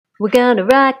We're gonna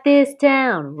rock this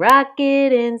town, rock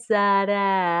it inside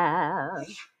out.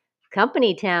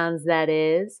 Company towns, that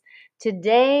is.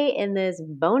 Today, in this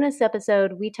bonus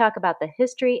episode, we talk about the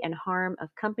history and harm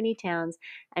of company towns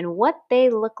and what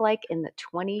they look like in the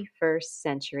 21st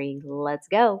century. Let's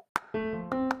go.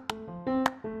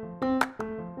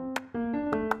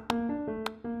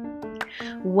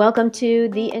 Welcome to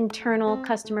the Internal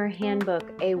Customer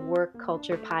Handbook, a work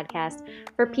culture podcast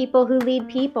for people who lead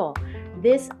people.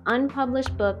 This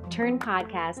unpublished book turned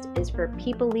podcast is for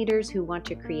people leaders who want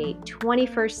to create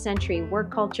 21st century work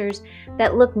cultures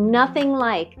that look nothing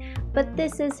like, but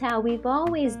this is how we've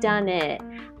always done it.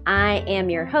 I am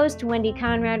your host, Wendy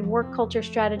Conrad, work culture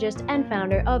strategist and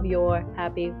founder of Your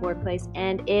Happy Workplace.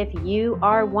 And if you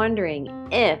are wondering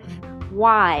if,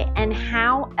 why, and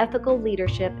how ethical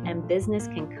leadership and business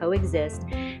can coexist,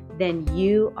 then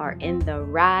you are in the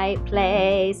right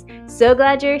place. So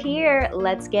glad you're here.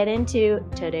 Let's get into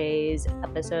today's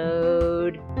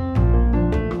episode.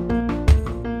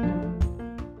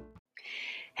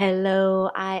 Hello,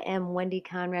 I am Wendy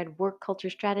Conrad, work culture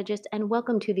strategist, and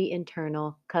welcome to the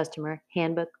Internal Customer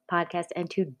Handbook podcast. And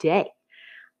today,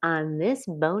 on this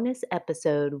bonus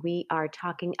episode, we are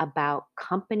talking about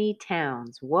company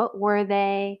towns. What were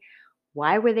they?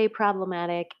 Why were they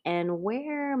problematic? And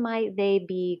where might they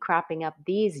be cropping up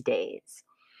these days?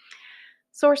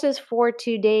 Sources for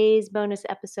today's bonus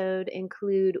episode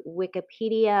include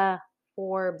Wikipedia,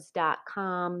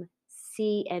 Forbes.com,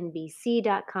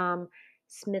 CNBC.com,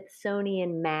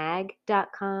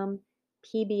 SmithsonianMag.com,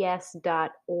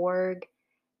 PBS.org,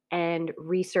 and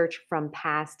research from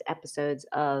past episodes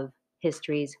of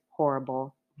History's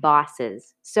Horrible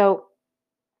Bosses. So,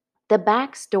 the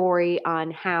backstory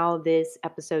on how this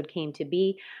episode came to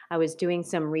be, I was doing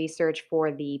some research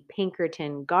for the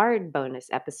Pinkerton Guard bonus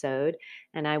episode,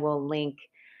 and I will link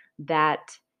that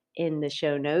in the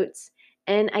show notes.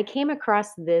 And I came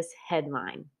across this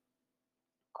headline,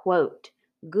 quote,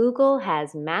 Google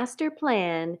has master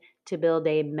plan to build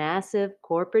a massive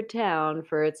corporate town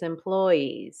for its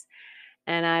employees.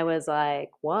 And I was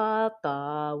like, what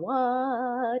the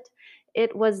what?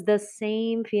 It was the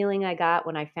same feeling I got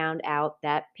when I found out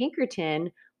that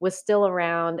Pinkerton was still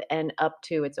around and up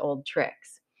to its old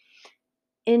tricks.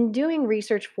 In doing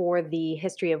research for the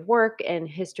history of work and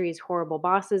History's Horrible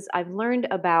Bosses, I've learned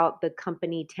about the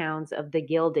company towns of the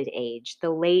Gilded Age,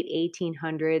 the late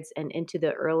 1800s and into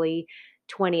the early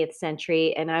 20th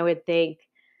century. And I would think,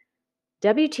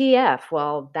 WTF?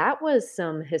 Well, that was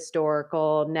some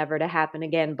historical never to happen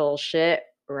again bullshit,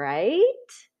 right?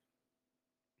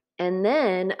 And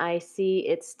then I see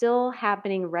it's still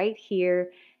happening right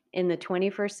here in the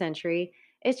 21st century.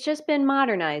 It's just been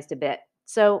modernized a bit.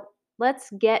 So let's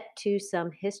get to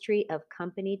some history of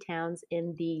company towns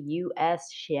in the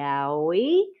US, shall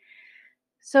we?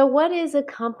 So, what is a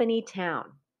company town?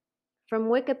 From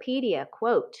Wikipedia,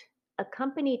 quote, a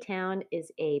company town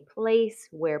is a place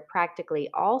where practically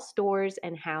all stores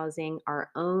and housing are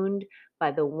owned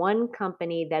by the one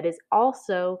company that is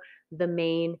also the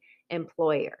main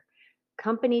employer.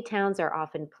 Company towns are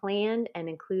often planned and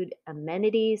include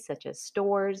amenities such as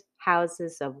stores,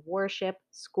 houses of worship,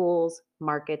 schools,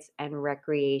 markets, and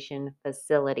recreation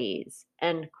facilities.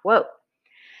 End quote.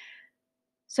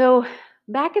 So,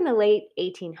 back in the late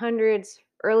 1800s,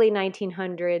 early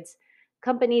 1900s,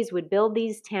 companies would build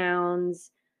these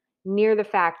towns near the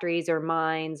factories or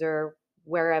mines or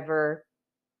wherever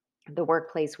the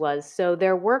workplace was. So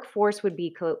their workforce would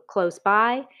be close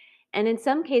by, and in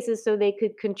some cases, so they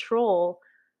could control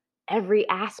every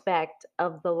aspect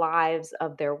of the lives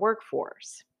of their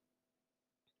workforce.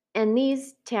 And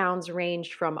these towns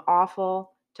ranged from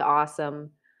awful to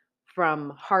awesome,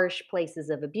 from harsh places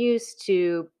of abuse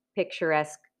to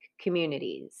picturesque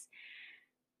communities.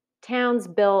 Towns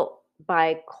built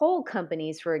by coal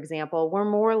companies, for example, were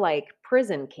more like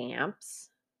prison camps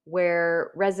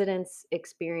where residents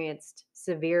experienced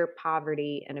severe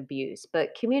poverty and abuse.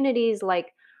 But communities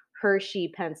like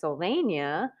Hershey,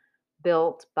 Pennsylvania,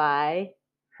 built by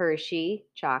Hershey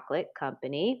Chocolate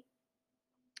Company,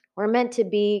 were meant to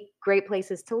be great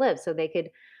places to live so they could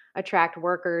attract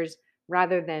workers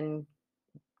rather than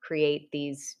create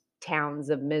these towns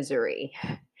of misery.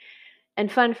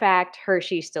 And fun fact,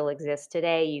 Hershey still exists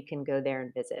today. You can go there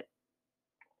and visit.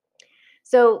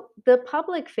 So, the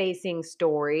public facing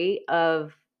story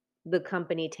of the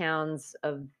company towns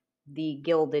of the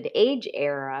Gilded Age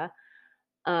era,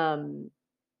 um,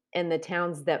 and the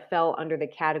towns that fell under the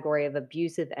category of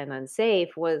abusive and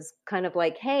unsafe was kind of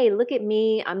like, hey, look at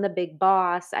me. I'm the big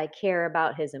boss. I care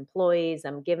about his employees.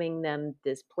 I'm giving them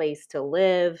this place to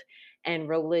live and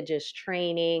religious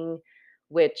training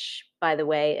which, by the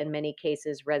way, in many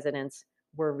cases, residents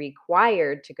were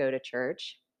required to go to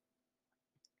church.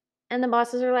 And the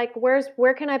bosses are like,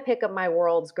 where can I pick up my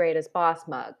world's greatest boss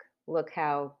mug? Look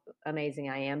how amazing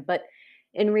I am. But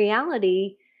in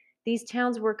reality, these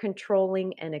towns were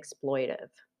controlling and exploitive.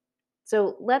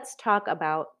 So let's talk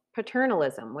about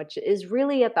paternalism, which is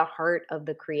really at the heart of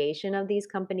the creation of these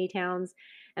company towns.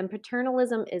 And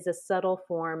paternalism is a subtle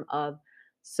form of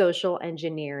social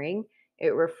engineering.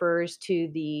 It refers to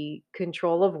the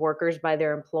control of workers by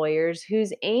their employers,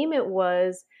 whose aim it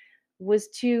was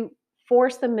to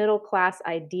force the middle class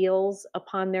ideals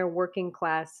upon their working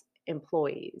class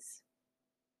employees.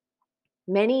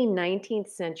 Many 19th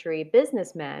century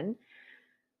businessmen,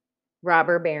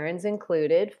 robber barons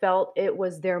included, felt it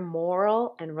was their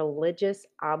moral and religious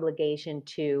obligation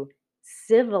to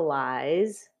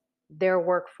civilize their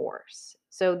workforce.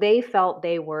 So they felt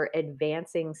they were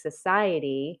advancing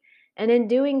society, and in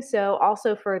doing so,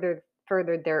 also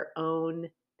furthered their own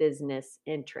business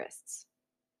interests.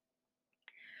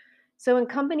 So in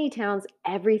company towns,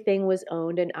 everything was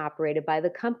owned and operated by the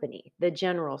company: the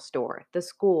general store, the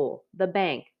school, the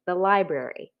bank, the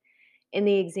library. In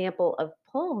the example of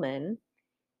Pullman,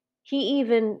 he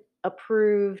even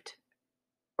approved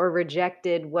or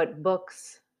rejected what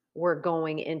books were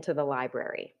going into the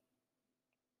library.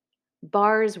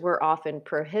 Bars were often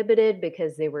prohibited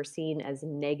because they were seen as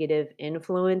negative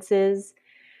influences.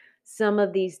 Some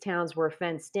of these towns were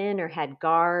fenced in or had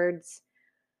guards,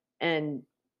 and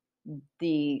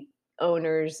the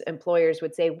owners, employers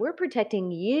would say, "We're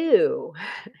protecting you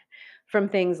from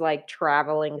things like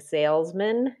traveling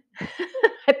salesmen."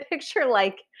 I picture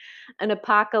like an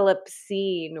apocalypse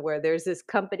scene where there's this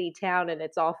company town and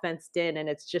it's all fenced in and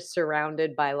it's just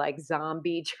surrounded by like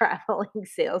zombie traveling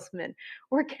salesmen.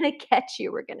 "We're going to catch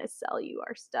you. We're going to sell you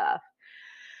our stuff."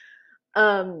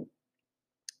 Um,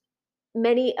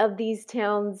 Many of these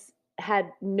towns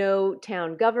had no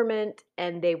town government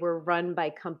and they were run by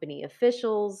company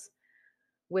officials,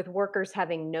 with workers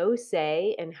having no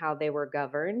say in how they were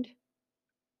governed.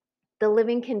 The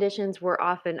living conditions were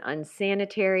often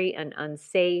unsanitary and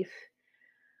unsafe.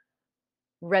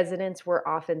 Residents were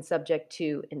often subject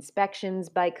to inspections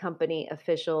by company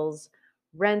officials.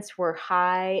 Rents were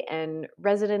high, and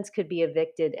residents could be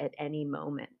evicted at any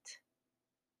moment.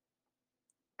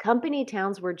 Company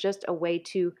towns were just a way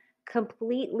to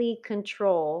completely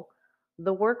control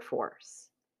the workforce.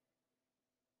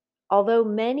 Although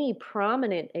many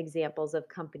prominent examples of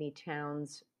company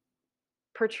towns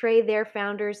portray their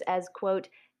founders as, quote,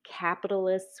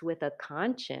 capitalists with a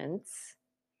conscience.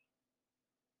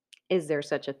 Is there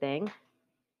such a thing?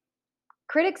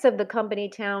 Critics of the company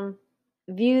town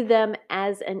view them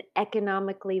as an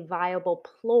economically viable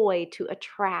ploy to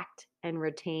attract and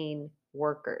retain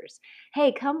workers.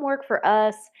 Hey, come work for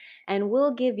us and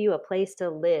we'll give you a place to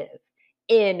live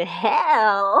in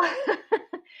hell.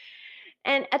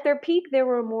 And at their peak, there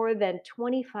were more than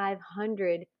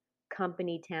 2,500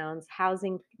 company towns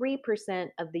housing 3%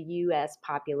 of the US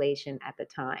population at the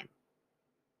time.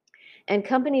 And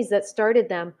companies that started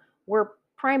them were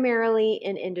primarily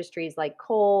in industries like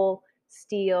coal,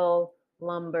 steel,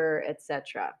 lumber,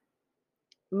 etc.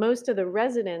 Most of the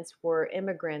residents were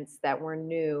immigrants that were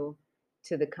new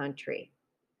to the country.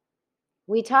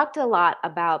 We talked a lot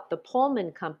about the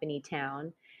Pullman Company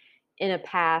town in a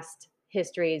past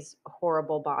History's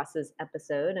Horrible Bosses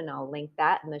episode, and I'll link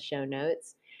that in the show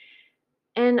notes.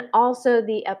 And also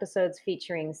the episodes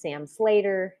featuring Sam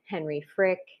Slater, Henry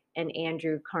Frick, and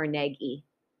Andrew Carnegie.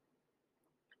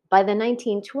 By the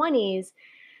 1920s,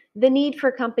 the need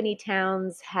for company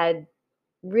towns had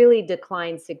really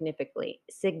declined significantly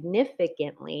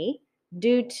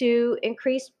due to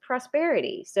increased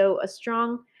prosperity. So a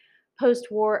strong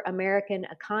post-war American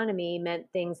economy meant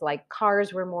things like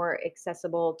cars were more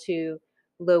accessible to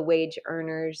low-wage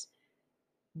earners.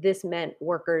 This meant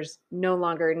workers no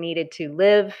longer needed to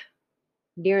live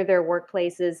near their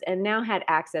workplaces and now had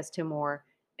access to more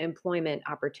employment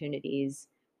opportunities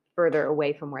further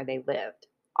away from where they lived.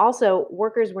 Also,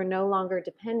 workers were no longer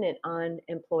dependent on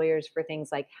employers for things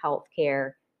like health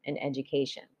care and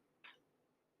education.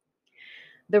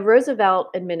 The Roosevelt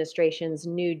administration's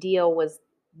New Deal was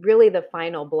really the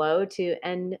final blow to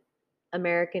end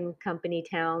American company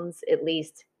towns, at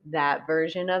least that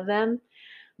version of them,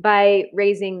 by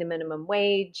raising the minimum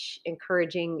wage,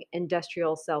 encouraging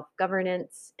industrial self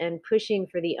governance, and pushing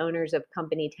for the owners of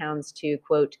company towns to,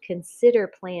 quote, consider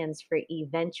plans for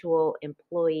eventual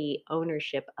employee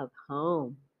ownership of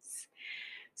homes.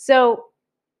 So,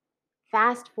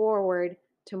 fast forward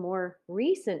to more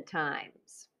recent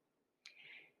times.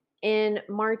 In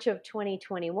March of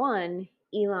 2021,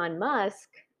 Elon Musk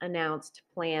announced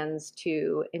plans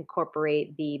to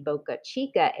incorporate the Boca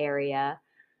Chica area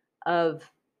of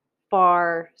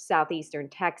far southeastern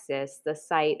Texas, the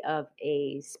site of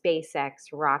a SpaceX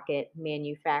rocket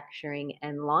manufacturing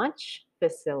and launch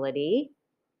facility,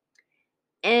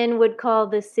 and would call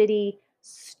the city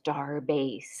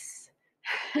Starbase.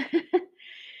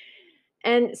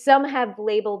 And some have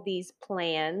labeled these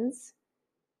plans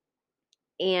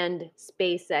and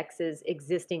SpaceX's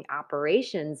existing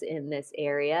operations in this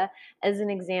area as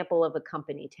an example of a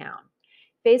company town.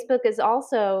 Facebook is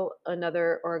also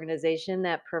another organization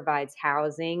that provides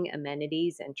housing,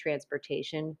 amenities, and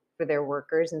transportation for their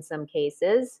workers in some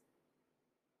cases.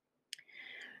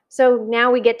 So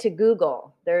now we get to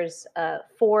Google. There's a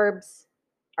Forbes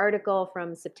article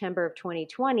from September of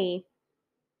 2020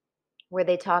 where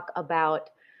they talk about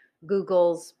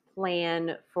Google's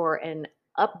plan for an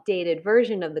updated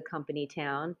version of the company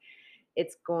town.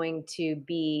 It's going to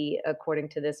be, according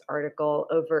to this article,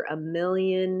 over 1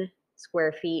 million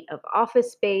square feet of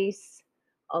office space,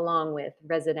 along with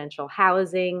residential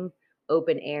housing,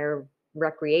 open air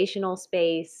recreational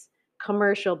space,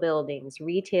 commercial buildings,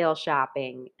 retail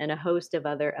shopping, and a host of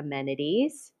other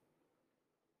amenities.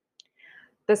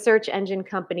 The search engine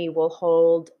company will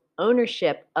hold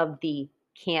ownership of the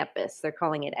campus. They're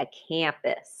calling it a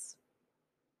campus.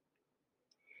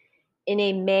 In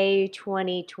a May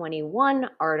 2021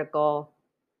 article,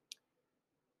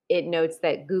 it notes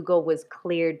that Google was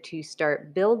cleared to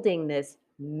start building this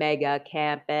mega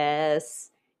campus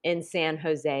in San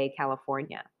Jose,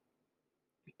 California.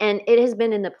 And it has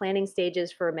been in the planning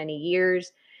stages for many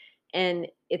years, and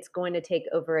it's going to take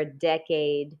over a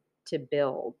decade to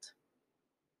build.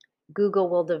 Google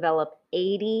will develop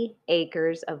 80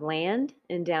 acres of land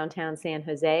in downtown San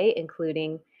Jose,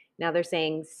 including, now they're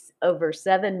saying, over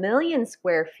 7 million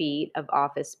square feet of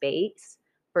office space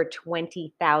for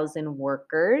 20,000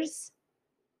 workers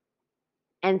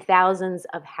and thousands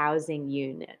of housing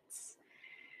units.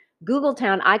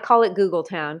 Googletown, I call it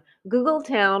Googletown.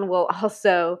 Googletown will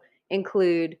also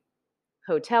include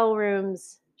hotel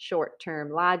rooms,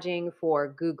 short-term lodging for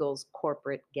Google's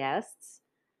corporate guests.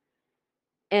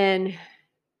 And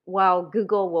while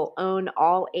Google will own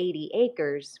all 80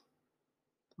 acres,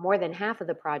 more than half of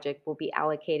the project will be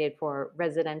allocated for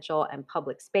residential and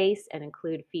public space and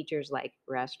include features like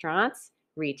restaurants,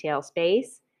 retail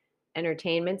space,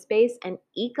 entertainment space, and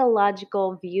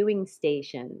ecological viewing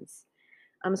stations.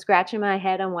 I'm scratching my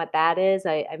head on what that is.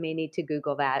 I may need to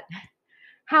Google that.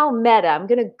 How meta. I'm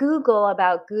going to Google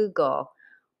about Google.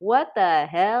 What the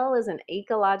hell is an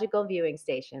ecological viewing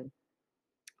station?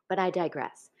 But I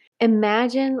digress.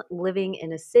 Imagine living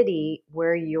in a city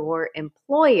where your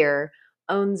employer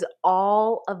owns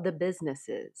all of the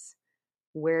businesses,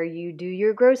 where you do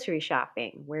your grocery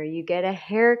shopping, where you get a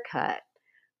haircut,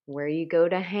 where you go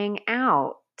to hang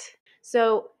out.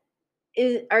 So,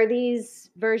 are these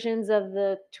versions of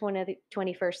the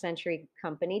 21st century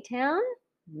company town?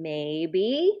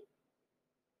 Maybe.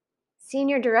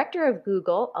 Senior director of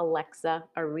Google, Alexa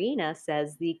Arena,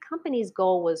 says the company's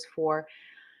goal was for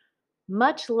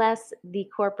much less the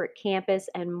corporate campus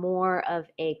and more of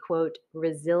a, quote,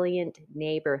 resilient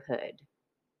neighborhood.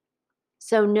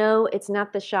 So no, it's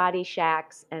not the shoddy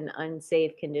shacks and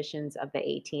unsafe conditions of the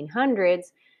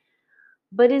 1800s,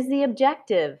 but is the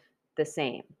objective the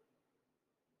same?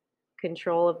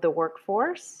 Control of the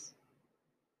workforce?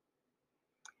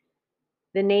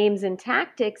 The names and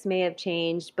tactics may have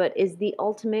changed, but is the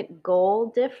ultimate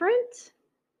goal different?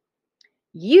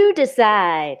 You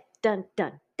decide. Dun,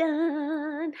 dun,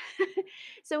 dun.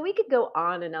 So we could go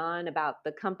on and on about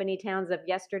the company towns of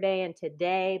yesterday and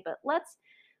today, but let's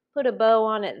put a bow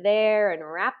on it there and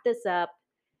wrap this up.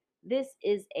 This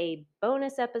is a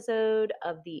bonus episode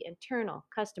of the Internal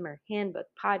Customer Handbook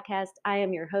podcast. I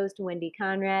am your host, Wendy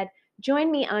Conrad.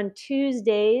 Join me on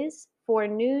Tuesdays for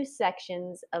new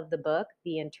sections of the book,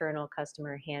 The Internal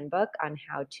Customer Handbook, on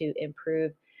how to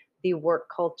improve the work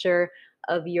culture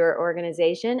of your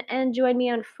organization. And join me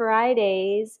on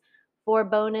Fridays for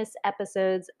bonus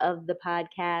episodes of the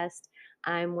podcast.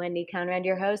 I'm Wendy Conrad,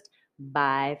 your host.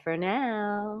 Bye for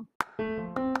now.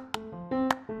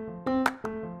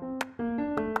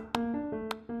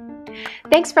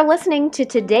 Thanks for listening to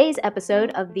today's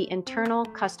episode of the Internal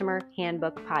Customer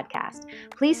Handbook podcast.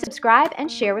 Please subscribe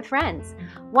and share with friends.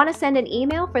 Want to send an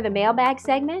email for the mailbag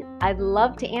segment? I'd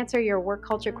love to answer your work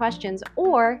culture questions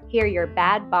or hear your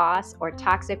bad boss or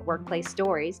toxic workplace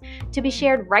stories to be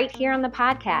shared right here on the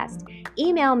podcast.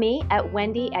 Email me at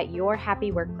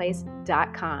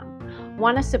wendy@yourhappyworkplace.com.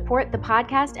 Want to support the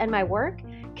podcast and my work?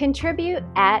 Contribute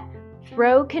at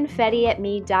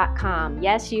throwconfettiatme.com.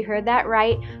 Yes, you heard that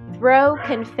right.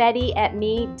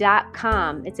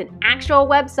 throwconfettiatme.com. It's an actual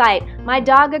website. My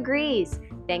dog agrees.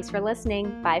 Thanks for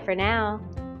listening. Bye for now.